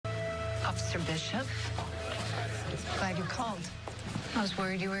Officer Bishop. Glad you called. I was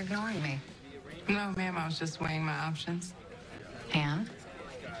worried you were ignoring me. No, ma'am, I was just weighing my options. And?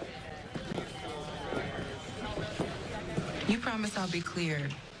 You promise I'll be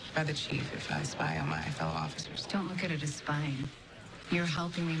cleared by the chief if I spy on my fellow officers. Don't look at it as spying. You're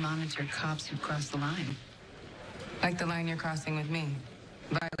helping me monitor cops who cross the line. Like the line you're crossing with me,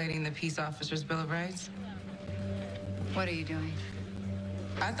 violating the peace officer's Bill of Rights. What are you doing?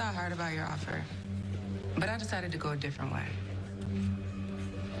 I thought hard about your offer, but I decided to go a different way.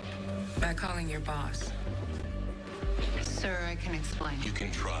 By calling your boss. Sir, I can explain. You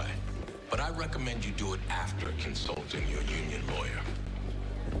can try, but I recommend you do it after consulting your union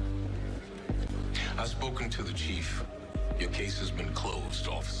lawyer. I've spoken to the chief. Your case has been closed,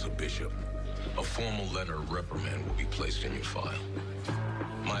 Officer Bishop. A formal letter of reprimand will be placed in your file.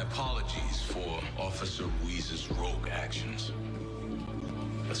 My apologies for Officer Ruiz's rogue actions.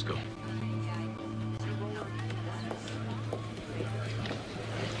 Let's go.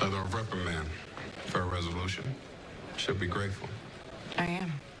 Letter of reprimand for a resolution. Should be grateful. I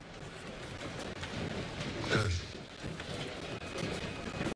am.